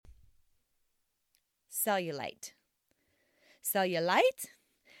cellulite. Cellulite?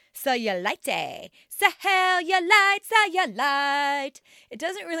 Cellulite. Cellulite, cellulite. It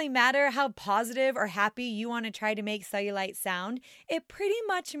doesn't really matter how positive or happy you want to try to make cellulite sound. It pretty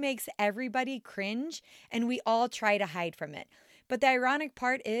much makes everybody cringe, and we all try to hide from it. But the ironic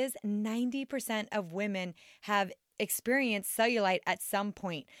part is 90% of women have experienced cellulite at some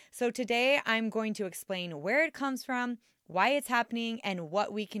point. So today I'm going to explain where it comes from, why it's happening, and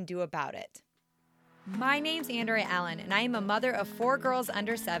what we can do about it. My name's Andrea Allen, and I am a mother of 4 girls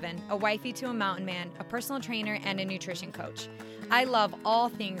under 7, a wifey to a mountain man, a personal trainer, and a nutrition coach. I love all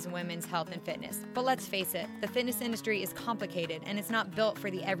things women's health and fitness, but let's face it, the fitness industry is complicated and it's not built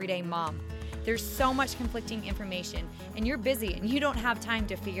for the everyday mom. There's so much conflicting information, and you're busy and you don't have time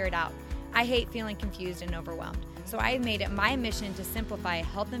to figure it out. I hate feeling confused and overwhelmed, so I have made it my mission to simplify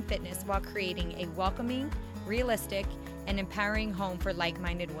health and fitness while creating a welcoming, realistic, and empowering home for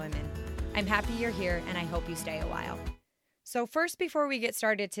like-minded women. I'm happy you're here, and I hope you stay a while. So first, before we get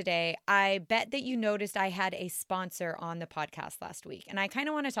started today, I bet that you noticed I had a sponsor on the podcast last week, and I kind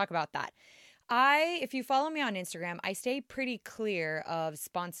of want to talk about that. If you follow me on Instagram, I stay pretty clear of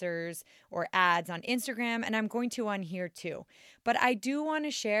sponsors or ads on Instagram, and I'm going to on here too. But I do want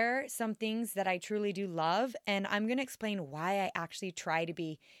to share some things that I truly do love, and I'm going to explain why I actually try to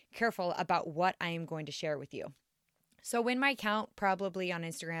be careful about what I am going to share with you. So when my account probably on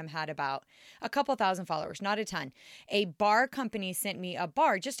Instagram had about a couple thousand followers, not a ton, a bar company sent me a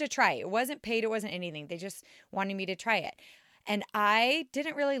bar just to try it. It wasn't paid. It wasn't anything. They just wanted me to try it. And I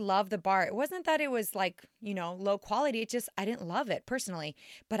didn't really love the bar. It wasn't that it was low quality. It just, I didn't love it personally.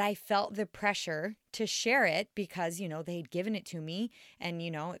 But I felt the pressure to share it because, they had given it to me and,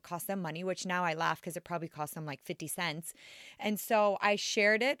 it cost them money, which now I laugh because it probably cost them like 50 cents. And so I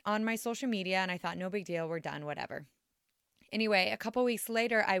shared it on my social media and I thought, no big deal. We're done, whatever. Anyway, a couple weeks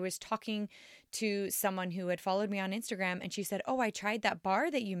later, I was talking to someone who had followed me on Instagram, and she said, "Oh, I tried that bar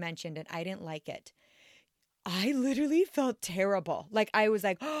that you mentioned, and I didn't like it." I literally felt terrible. I was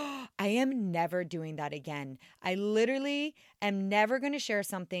like, oh, I am never doing that again. I literally am never going to share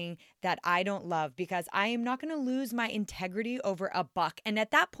something that I don't love because I am not going to lose my integrity over a buck. And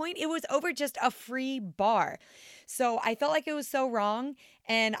at that point, it was over just a free bar. So I felt like it was so wrong.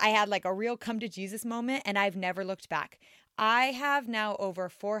 And I had a real come to Jesus moment, and I've never looked back. I have now over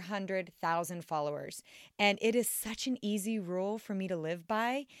 400,000 followers, and it is such an easy rule for me to live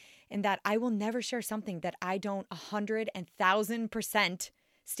by in that I will never share something that I don't 100,000%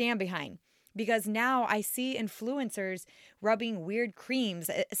 stand behind. Because now I see influencers rubbing weird creams,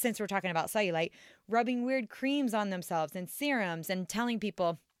 since we're talking about cellulite, rubbing weird creams on themselves and serums and telling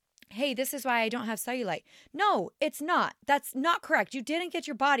people, hey, this is why I don't have cellulite. No, it's not. That's not correct. You didn't get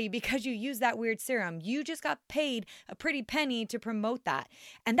your body because you used that weird serum. You just got paid a pretty penny to promote that.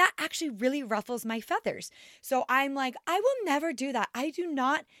 And that actually really ruffles my feathers. So I'm like, I will never do that. I do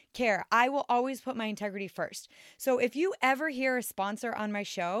not care. I will always put my integrity first. So if you ever hear a sponsor on my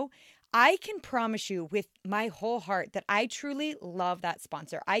show, I can promise you with my whole heart that I truly love that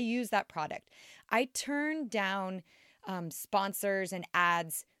sponsor. I use that product. I turn down sponsors and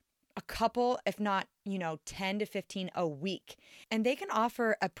ads a couple, if not, 10 to 15 a week. And they can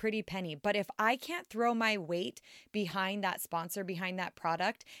offer a pretty penny. But if I can't throw my weight behind that sponsor, behind that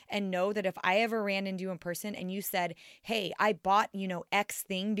product, and know that if I ever ran into you in person and you said, hey, I bought, X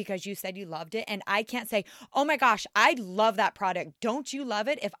thing because you said you loved it. And I can't say, oh my gosh, I love that product. Don't you love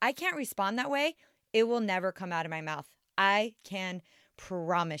it? If I can't respond that way, it will never come out of my mouth. I can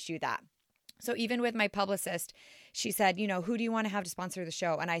promise you that. So even with my publicist, she said, who do you want to have to sponsor the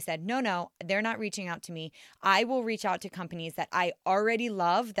show? And I said, no, they're not reaching out to me. I will reach out to companies that I already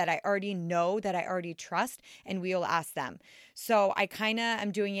love, that I already know, that I already trust, and we will ask them. So I kind of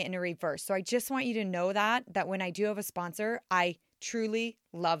am doing it in a reverse. So I just want you to know that when I do have a sponsor, I truly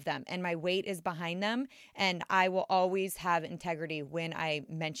love them and my weight is behind them. And I will always have integrity when I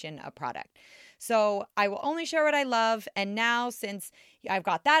mention a product. So I will only share what I love. And now, since I've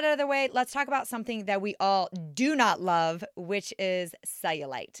got that out of the way, let's talk about something that we all do not love, which is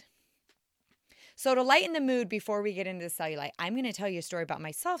cellulite. So to lighten the mood before we get into the cellulite, I'm going to tell you a story about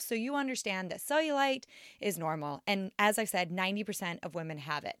myself so you understand that cellulite is normal. And as I said, 90% of women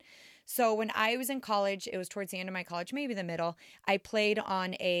have it. So when I was in college, it was towards the end of my college, maybe the middle, I played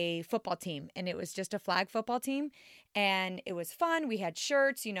on a football team, and it was just a flag football team. And it was fun. We had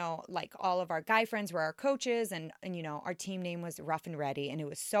shirts, all of our guy friends were our coaches, and our team name was Rough and Ready, and it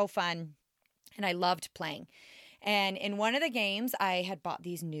was so fun. And I loved playing. And in one of the games, I had bought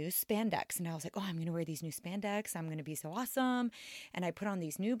these new spandex, and I was like, oh, I'm going to wear these new spandex. I'm going to be so awesome. And I put on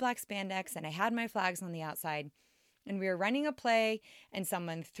these new black spandex, and I had my flags on the outside. And we were running a play, and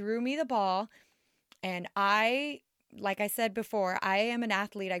someone threw me the ball, And like I said before, I am an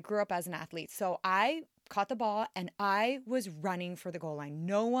athlete. I grew up as an athlete. So I caught the ball and I was running for the goal line.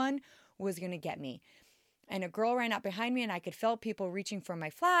 No one was going to get me. And a girl ran out behind me and I could feel people reaching for my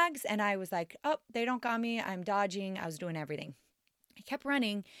flags. And I was like, oh, they don't got me. I'm dodging. I was doing everything. I kept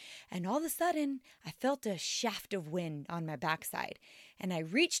running and all of a sudden I felt a shaft of wind on my backside. And I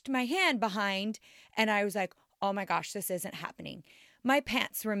reached my hand behind and I was like, oh my gosh, this isn't happening. My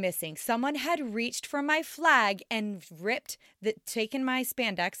pants were missing. Someone had reached for my flag and taken my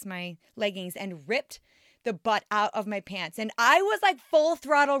spandex, my leggings, and ripped the butt out of my pants. And I was like full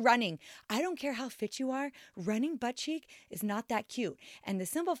throttle running. I don't care how fit you are. Running butt cheek is not that cute. And the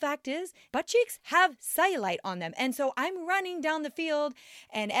simple fact is butt cheeks have cellulite on them. And so I'm running down the field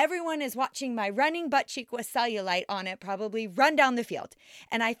and everyone is watching my running butt cheek with cellulite on it probably run down the field.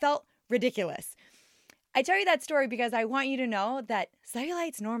 And I felt ridiculous. I tell you that story because I want you to know that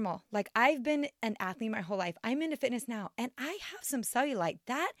cellulite's normal. Like I've been an athlete my whole life. I'm into fitness now and I have some cellulite.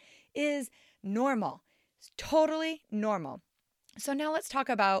 That is normal. It's totally normal. So now let's talk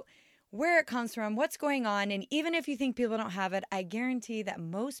about where it comes from, what's going on. And even if you think people don't have it, I guarantee that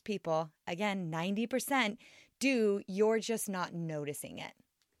most people, again, 90% do, you're just not noticing it.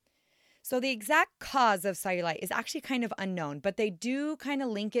 So the exact cause of cellulite is actually kind of unknown, but they do kind of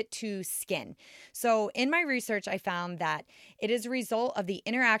link it to skin. So in my research, I found that it is a result of the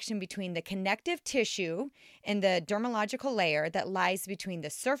interaction between the connective tissue and the dermalogical layer that lies between the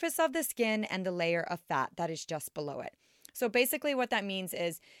surface of the skin and the layer of fat that is just below it. So basically what that means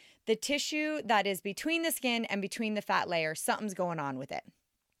is the tissue that is between the skin and between the fat layer, something's going on with it.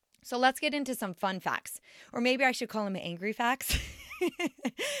 So let's get into some fun facts, or maybe I should call them angry facts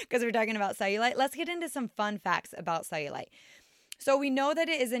because we're talking about cellulite. Let's get into some fun facts about cellulite. So we know that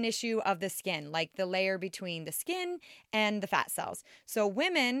it is an issue of the skin, like the layer between the skin and the fat cells. So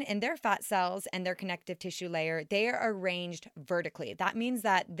women in their fat cells and their connective tissue layer, they are arranged vertically. That means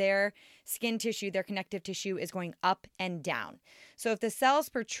that their skin tissue, their connective tissue is going up and down. So if the cells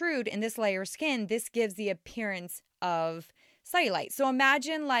protrude in this layer of skin, this gives the appearance of cellulite. So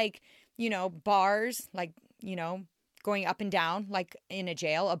imagine bars, going up and down, like in a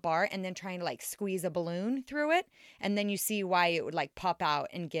jail, a bar, and then trying to squeeze a balloon through it. And then you see why it would pop out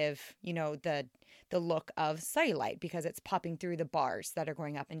and give, the look of cellulite because it's popping through the bars that are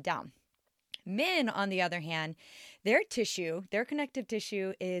going up and down. Men, on the other hand, their tissue, their connective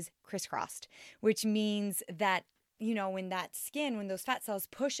tissue is crisscrossed, which means that when those fat cells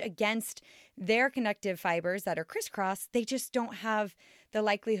push against their connective fibers that are crisscrossed, they just don't have the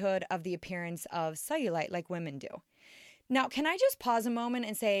likelihood of the appearance of cellulite like women do. Now, can I just pause a moment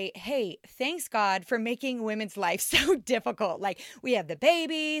and say, hey, thanks God for making women's life so difficult. We have the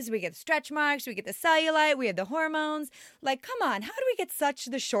babies, we get the stretch marks, we get the cellulite, we have the hormones. Come on, how do we get such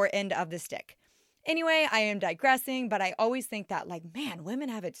the short end of the stick? Anyway, I am digressing, but I always think that man, women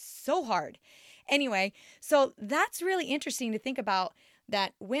have it so hard. Anyway, so that's really interesting to think about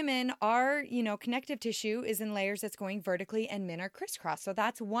that women are, connective tissue is in layers that's going vertically and men are crisscross. So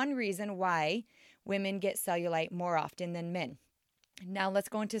that's one reason why women get cellulite more often than men. Now let's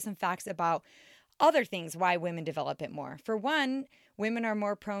go into some facts about other things why women develop it more. For one, women are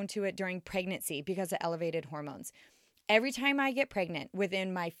more prone to it during pregnancy because of elevated hormones. Every time I get pregnant,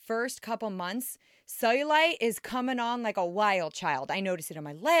 within my first couple months, cellulite is coming on like a wild child. I notice it in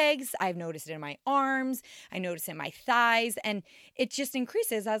my legs. I've noticed it in my arms. I notice it in my thighs. And it just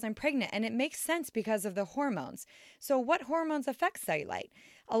increases as I'm pregnant. And it makes sense because of the hormones. So what hormones affect cellulite?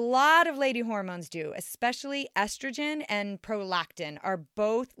 A lot of lady hormones do, especially estrogen and prolactin are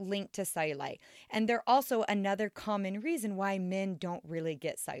both linked to cellulite. And they're also another common reason why men don't really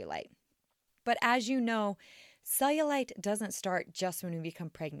get cellulite. But as you know, cellulite doesn't start just when we become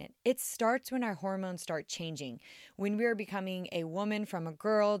pregnant. It starts when our hormones start changing, when we're becoming a woman from a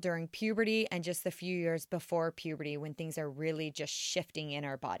girl during puberty and just a few years before puberty when things are really just shifting in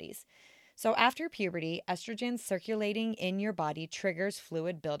our bodies. So after puberty, estrogen circulating in your body triggers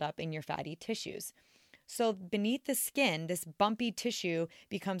fluid buildup in your fatty tissues. So beneath the skin, this bumpy tissue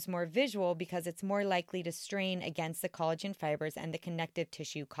becomes more visual because it's more likely to strain against the collagen fibers and the connective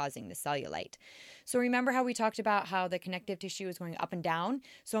tissue causing the cellulite. So remember how we talked about how the connective tissue is going up and down?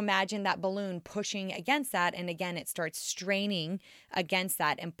 So imagine that balloon pushing against that, and again, it starts straining against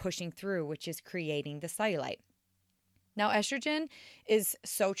that and pushing through, which is creating the cellulite. Now, estrogen is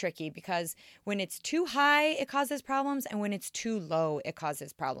so tricky because when it's too high, it causes problems, and when it's too low, it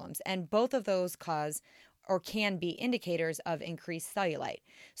causes problems. And both of those cause or can be indicators of increased cellulite.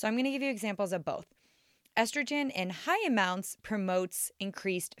 So I'm going to give you examples of both. Estrogen in high amounts promotes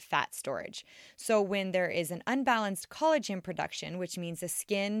increased fat storage. So when there is an unbalanced collagen production, which means the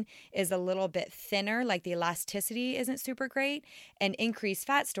skin is a little bit thinner, like the elasticity isn't super great, and increased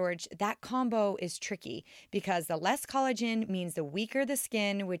fat storage, that combo is tricky because the less collagen means the weaker the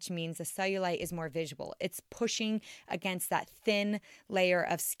skin, which means the cellulite is more visible. It's pushing against that thin layer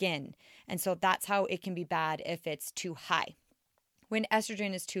of skin. And so that's how it can be bad if it's too high. When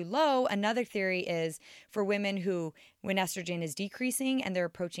estrogen is too low, another theory is for women who, when estrogen is decreasing and they're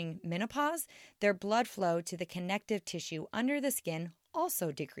approaching menopause, their blood flow to the connective tissue under the skin also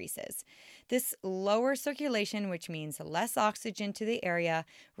decreases. This lower circulation, which means less oxygen to the area,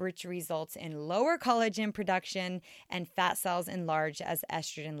 which results in lower collagen production and fat cells enlarge as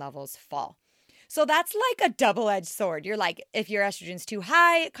estrogen levels fall. So that's like a double-edged sword. You're like, if your estrogen's too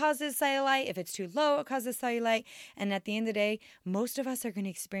high, it causes cellulite. If it's too low, it causes cellulite. And at the end of the day, most of us are going to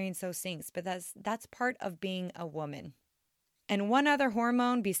experience those things. But that's part of being a woman. And one other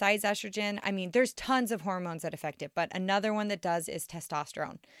hormone besides estrogen, I mean, there's tons of hormones that affect it, but another one that does is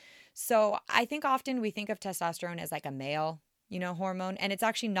testosterone. So I think often we think of testosterone as like a male hormone. And it's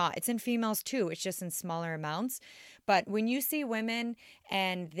actually not. It's in females too. It's just in smaller amounts. But when you see women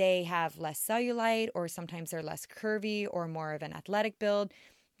and they have less cellulite, or sometimes they're less curvy or more of an athletic build,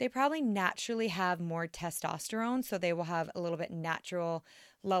 they probably naturally have more testosterone. So they will have a little bit natural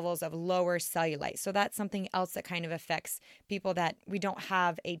levels of lower cellulite. So that's something else that kind of affects people that we don't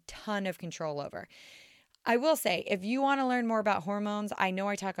have a ton of control over. I will say, if you want to learn more about hormones, I know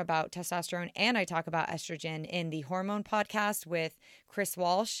I talk about testosterone and I talk about estrogen in the hormone podcast with Chris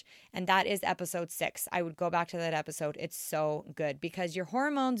Walsh, and that is episode 6. I would go back to that episode. It's so good because your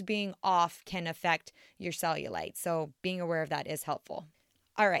hormones being off can affect your cellulite. So being aware of that is helpful.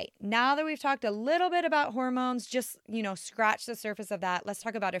 All right, now that we've talked a little bit about hormones, just, scratch the surface of that. Let's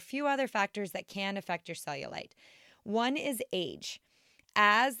talk about a few other factors that can affect your cellulite. One is age.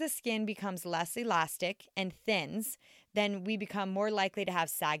 As the skin becomes less elastic and thins, then we become more likely to have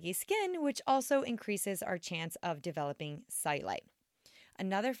saggy skin, which also increases our chance of developing cellulite.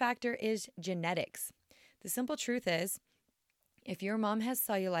 Another factor is genetics. The simple truth is, if your mom has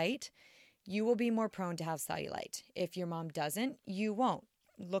cellulite, you will be more prone to have cellulite. If your mom doesn't, you won't.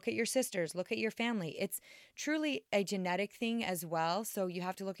 Look at your sisters, look at your family. It's truly a genetic thing as well, so you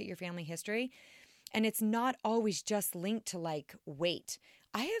have to look at your family history. And it's not always just linked to like weight.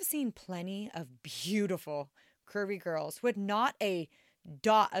 I have seen plenty of beautiful curvy girls with not a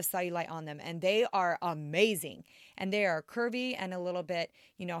dot of cellulite on them, and they are amazing. And they are curvy and a little bit,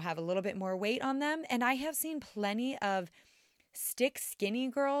 have a little bit more weight on them. And I have seen plenty of stick skinny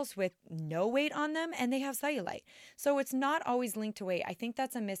girls with no weight on them and they have cellulite. So it's not always linked to weight. I think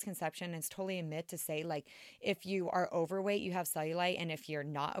that's a misconception. It's totally a myth to say like if you are overweight, you have cellulite, and if you're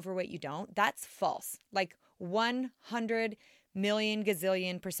not overweight, you don't. That's false. Like 100 million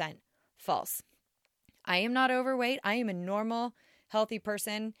gazillion % false. I am not overweight. I am a normal, healthy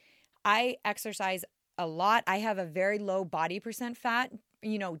person. I exercise a lot. I have a very low body percent fat,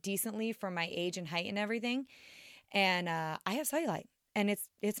 decently for my age and height and everything. And I have cellulite, and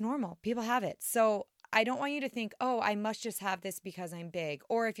it's normal. People have it. So I don't want you to think, oh, I must just have this because I'm big.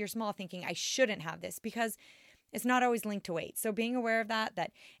 Or if you're small, thinking I shouldn't have this, because it's not always linked to weight. So being aware of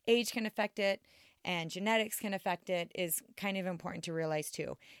that age can affect it and genetics can affect it is kind of important to realize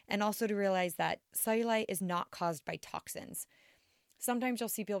too. And also to realize that cellulite is not caused by toxins. Sometimes you'll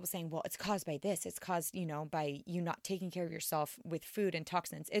see people saying, well, it's caused by this. It's caused, by you not taking care of yourself with food and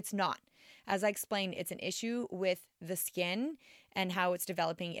toxins. It's not. As I explained, it's an issue with the skin and how it's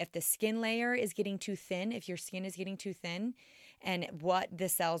developing. If the skin layer is getting too thin, if your skin is getting too thin, and what the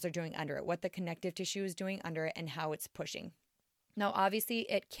cells are doing under it, what the connective tissue is doing under it, and how it's pushing. Now, obviously,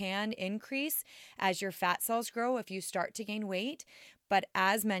 it can increase as your fat cells grow if you start to gain weight. But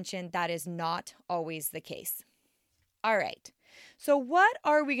as mentioned, that is not always the case. All right. So what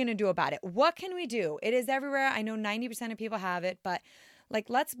are we going to do about it? What can we do? It is everywhere. I know 90% of people have it, but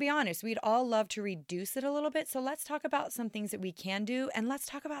let's be honest, we'd all love to reduce it a little bit. So let's talk about some things that we can do, and let's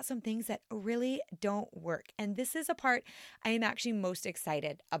talk about some things that really don't work. And this is a part I am actually most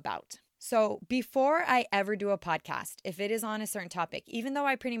excited about. So before I ever do a podcast, if it is on a certain topic, even though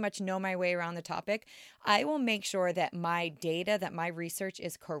I pretty much know my way around the topic, I will make sure that my data, that my research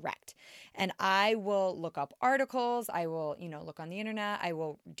is correct. And I will look up articles. I will, look on the internet. I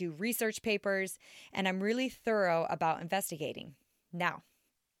will do research papers, and I'm really thorough about investigating. Now,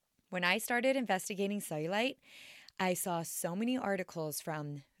 when I started investigating cellulite, I saw so many articles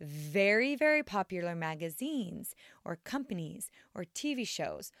from very, very popular magazines or companies or TV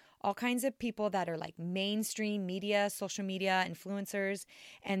shows all kinds of people that are like mainstream media, social media influencers,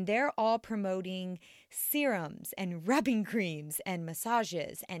 and they're all promoting serums and rubbing creams and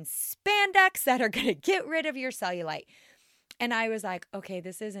massages and spandex that are going to get rid of your cellulite. And I was like, okay,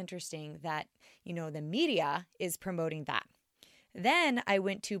 this is interesting that, the media is promoting that. Then I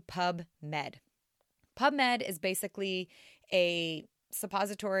went to PubMed. PubMed is basically a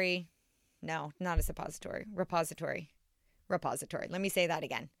suppository. No, not a suppository. Repository. Let me say that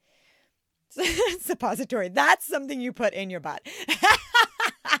again. Suppository. That's something you put in your butt.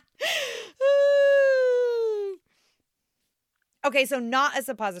 Okay, so not a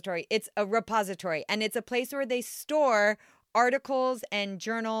suppository. It's a repository. And it's a place where they store articles and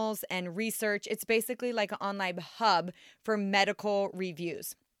journals and research. It's basically like an online hub for medical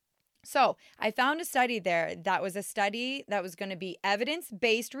reviews. So I found a study there that was a study that was going to be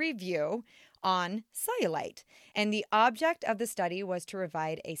evidence-based review on cellulite. And the object of the study was to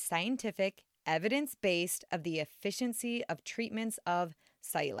provide a scientific evidence-based of the efficiency of treatments of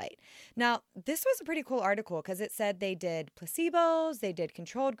cellulite. Now, this was a pretty cool article because it said they did placebos, they did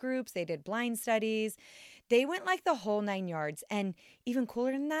controlled groups, they did blind studies. They went like the whole 9 yards. And even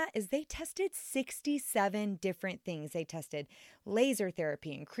cooler than that is they tested 67 different things. They tested laser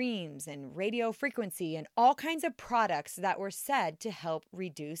therapy and creams and radio frequency and all kinds of products that were said to help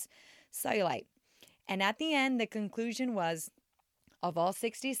reduce cellulite. And at the end, the conclusion was, of all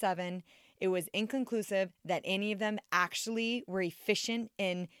 67, it was inconclusive that any of them actually were efficient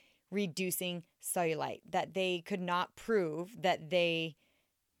in reducing cellulite, that they could not prove that they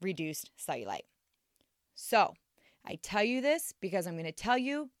reduced cellulite. So I tell you this because I'm going to tell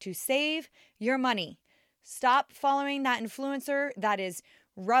you to save your money. Stop following that influencer that is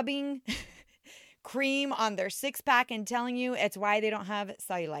rubbing cream on their six-pack and telling you it's why they don't have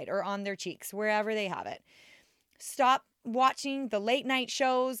cellulite, or on their cheeks, wherever they have it. Stop watching the late night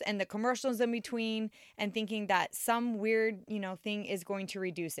shows and the commercials in between and thinking that some weird, thing is going to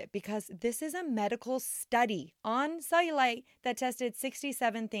reduce it, because this is a medical study on cellulite that tested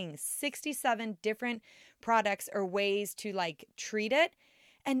 67 things, 67 different products or ways to treat it.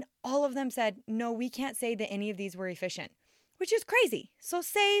 And all of them said, no, we can't say that any of these were efficient, which is crazy. So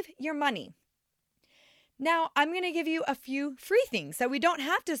save your money. Now, I'm going to give you a few free things that we don't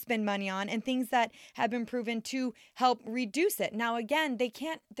have to spend money on, and things that have been proven to help reduce it. Now, again,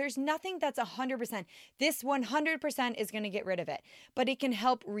 there's nothing that's 100%. This 100% is going to get rid of it, but it can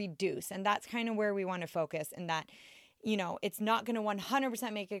help reduce. And that's kind of where we want to focus, in that, it's not going to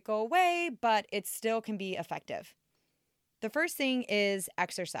 100% make it go away, but it still can be effective. The first thing is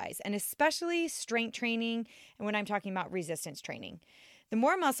exercise, and especially strength training. And when I'm talking about resistance training, the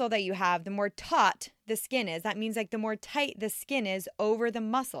more muscle that you have, the more taut the skin is. That means the more tight the skin is over the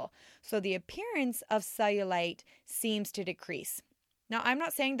muscle. So the appearance of cellulite seems to decrease. Now, I'm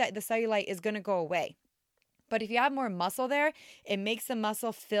not saying that the cellulite is going to go away, but if you have more muscle there, it makes the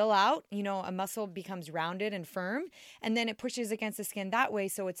muscle fill out. A muscle becomes rounded and firm, and then it pushes against the skin that way.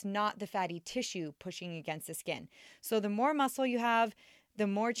 So it's not the fatty tissue pushing against the skin. So the more muscle you have, the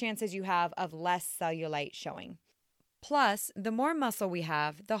more chances you have of less cellulite showing. Plus, the more muscle we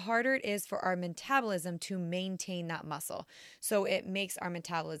have, the harder it is for our metabolism to maintain that muscle. So it makes our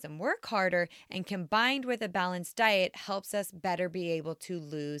metabolism work harder, and combined with a balanced diet helps us better be able to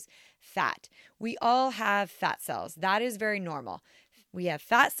lose fat. We all have fat cells. That is very normal. We have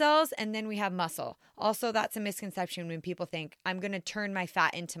fat cells, and then we have muscle. Also, that's a misconception when people think, I'm going to turn my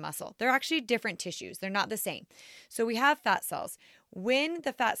fat into muscle. They're actually different tissues. They're not the same. So we have fat cells. When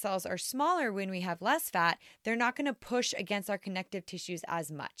the fat cells are smaller, when we have less fat, they're not going to push against our connective tissues as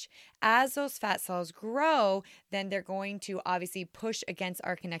much. As those fat cells grow, then they're going to obviously push against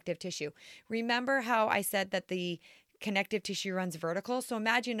our connective tissue. Remember how I said that the connective tissue runs vertical? So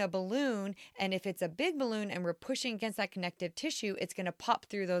imagine a balloon, and if it's a big balloon and we're pushing against that connective tissue, it's going to pop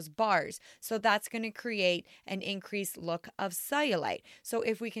through those bars. So that's going to create an increased look of cellulite. So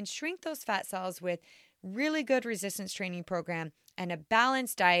if we can shrink those fat cells with really good resistance training program and a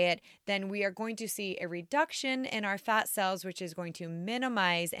balanced diet, then we are going to see a reduction in our fat cells, which is going to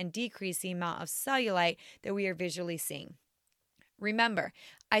minimize and decrease the amount of cellulite that we are visually seeing. Remember,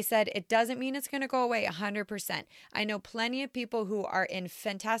 I said it doesn't mean it's going to go away 100%. I know plenty of people who are in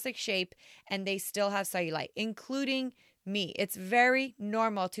fantastic shape and they still have cellulite, including me. It's very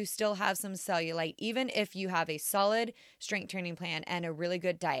normal to still have some cellulite, even if you have a solid strength training plan and a really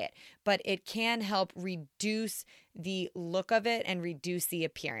good diet. But it can help reduce the look of it and reduce the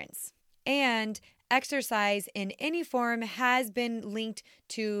appearance. And exercise in any form has been linked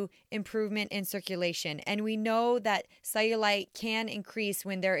to improvement in circulation. And we know that cellulite can increase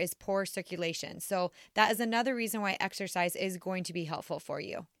when there is poor circulation. So that is another reason why exercise is going to be helpful for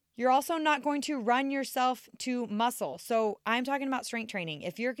you. You're also not going to run yourself to muscle. So I'm talking about strength training.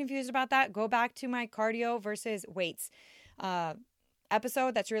 If you're confused about that, go back to my cardio versus weights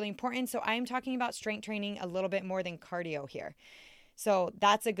episode. That's really important. So I'm talking about strength training a little bit more than cardio here. So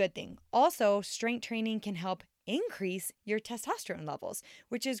that's a good thing. Also, strength training can help increase your testosterone levels,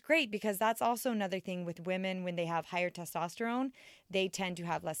 which is great because that's also another thing with women. When they have higher testosterone, they tend to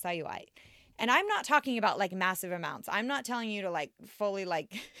have less cellulite. And I'm not talking about like massive amounts. I'm not telling you to like fully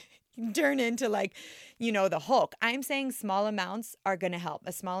like turn into like, the Hulk. I'm saying small amounts are going to help.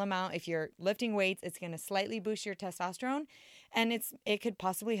 A small amount, if you're lifting weights, it's going to slightly boost your testosterone, and it could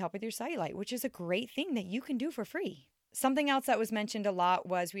possibly help with your cellulite, which is a great thing that you can do for free. Something else that was mentioned a lot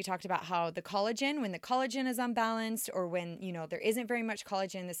was we talked about how the collagen, when the collagen is unbalanced or when, there isn't very much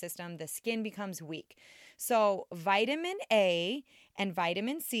collagen in the system, the skin becomes weak. So vitamin A and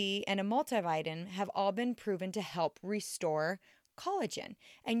vitamin C and a multivitamin have all been proven to help restore collagen.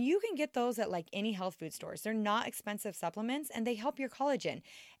 And you can get those at like any health food stores. They're not expensive supplements and they help your collagen.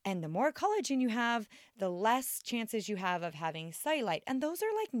 And the more collagen you have, the less chances you have of having cellulite. And those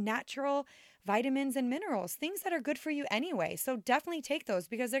are like natural vitamins and minerals, things that are good for you anyway. So definitely take those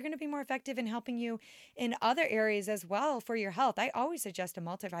because they're going to be more effective in helping you in other areas as well for your health. I always suggest a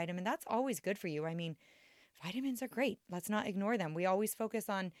multivitamin. That's always good for you. I mean, vitamins are great. Let's not ignore them. We always focus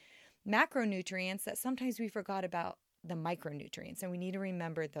on macronutrients that sometimes we forgot about the micronutrients, and we need to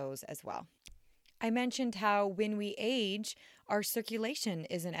remember those as well. I mentioned how when we age, our circulation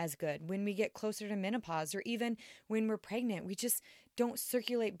isn't as good. When we get closer to menopause or even when we're pregnant, we just don't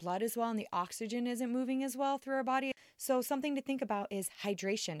circulate blood as well and the oxygen isn't moving as well through our body. So something to think about is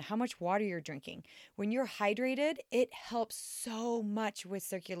hydration, how much water you're drinking. When you're hydrated, it helps so much with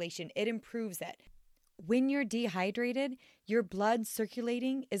circulation. It improves it. When you're dehydrated, your blood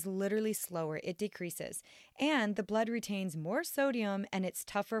circulating is literally slower. It decreases. And the blood retains more sodium and it's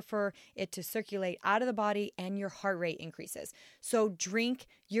tougher for it to circulate out of the body and your heart rate increases. So drink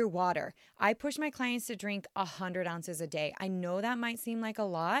your water. I push my clients to drink 100 ounces a day. I know that might seem like a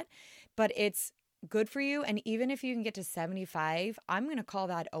lot, but it's good for you. And even if you can get to 75, I'm going to call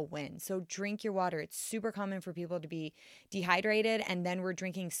that a win. So drink your water. It's super common for people to be dehydrated and then we're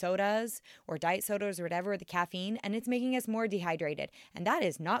drinking sodas or diet sodas or whatever, the caffeine, and it's making us more dehydrated. And that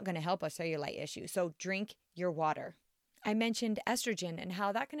is not going to help a cellulite issue. So drink your water. I mentioned estrogen and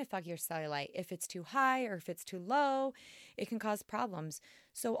how that can affect your cellulite. If it's too high or if it's too low, it can cause problems.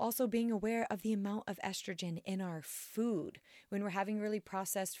 So also being aware of the amount of estrogen in our food. When we're having really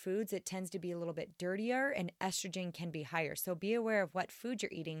processed foods, it tends to be a little bit dirtier and estrogen can be higher. So be aware of what food you're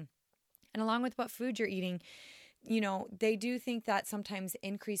eating. And along with what food you're eating, they do think that sometimes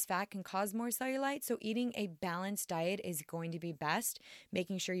increased fat can cause more cellulite. So eating a balanced diet is going to be best.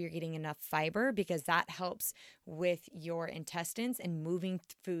 Making sure you're getting enough fiber because that helps with your intestines and moving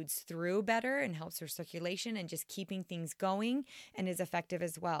foods through better and helps your circulation and just keeping things going and is effective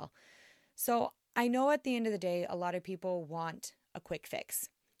as well. So I know at the end of the day, a lot of people want a quick fix.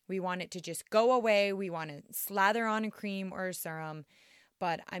 We want it to just go away. We want to slather on a cream or a serum.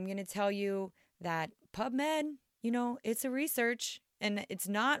 But I'm going to tell you that PubMed, it's a research and it's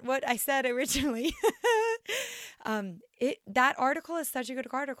not what I said originally. That article is such a good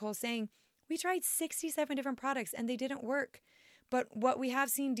article saying we tried 67 different products and they didn't work. But what we have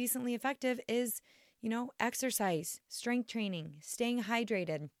seen decently effective is, exercise, strength training, staying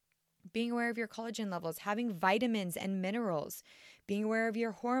hydrated, being aware of your collagen levels, having vitamins and minerals, being aware of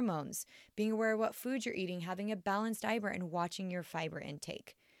your hormones, being aware of what food you're eating, having a balanced diet and watching your fiber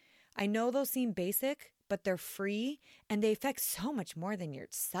intake. I know those seem basic, but they're free and they affect so much more than your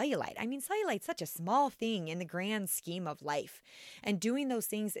cellulite. I mean, cellulite's such a small thing in the grand scheme of life. And doing those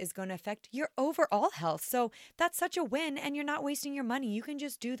things is going to affect your overall health. So that's such a win and you're not wasting your money. You can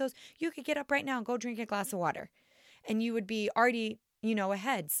just do those. You could get up right now and go drink a glass of water and you would be already,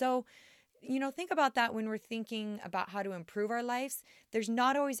 ahead. So, think about that when we're thinking about how to improve our lives. There's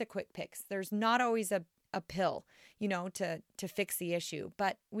not always a quick fix. There's not always a pill, to fix the issue,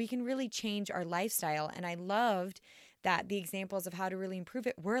 but we can really change our lifestyle. And I loved that the examples of how to really improve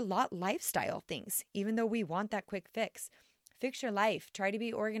it were a lot lifestyle things, even though we want that quick fix. Fix your life. Try to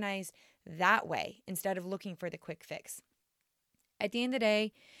be organized that way instead of looking for the quick fix. At the end of the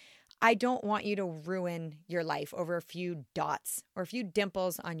day, I don't want you to ruin your life over a few dots or a few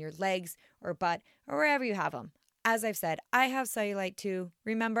dimples on your legs or butt or wherever you have them. As I've said, I have cellulite too.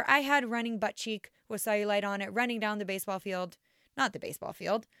 Remember, I had running butt cheek with cellulite on it, running down the baseball field. Not the baseball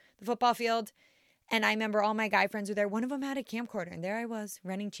field, the football field. And I remember all my guy friends were there. One of them had a camcorder, and there I was,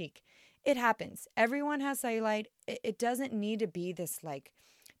 running cheek. It happens. Everyone has cellulite. It doesn't need to be this like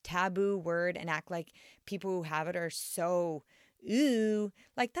taboo word and act like people who have it are so, ooh,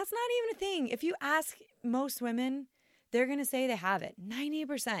 like that's not even a thing. If you ask most women, they're going to say they have it.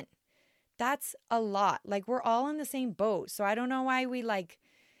 90%. That's a lot. Like we're all in the same boat. So I don't know why we like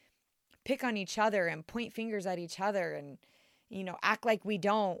pick on each other and point fingers at each other and, act like we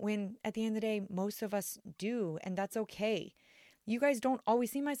don't, when at the end of the day, most of us do. And that's okay. You guys don't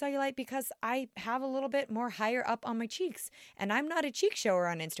always see my cellulite because I have a little bit more higher up on my cheeks. And I'm not a cheek shower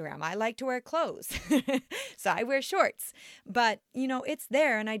on Instagram. I like to wear clothes. So I wear shorts. But, it's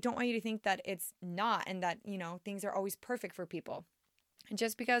there. And I don't want you to think that it's not and that, things are always perfect for people. And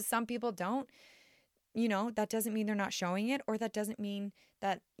just because some people don't, that doesn't mean they're not showing it, or that doesn't mean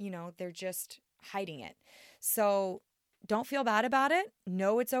that, they're just hiding it. So don't feel bad about it.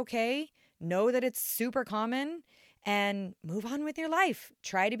 Know it's okay. Know that it's super common, and move on with your life.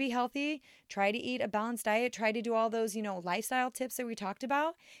 Try to be healthy. Try to eat a balanced diet. Try to do all those, lifestyle tips that we talked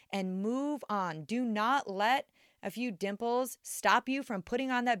about, and move on. Do not let a few dimples stop you from putting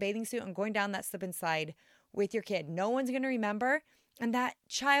on that bathing suit and going down that slip and slide with your kid. No one's going to remember. And that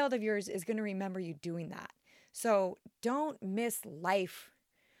child of yours is going to remember you doing that. So don't miss life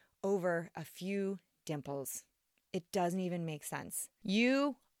over a few dimples. It doesn't even make sense.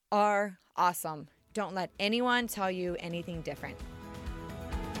 You are awesome. Don't let anyone tell you anything different.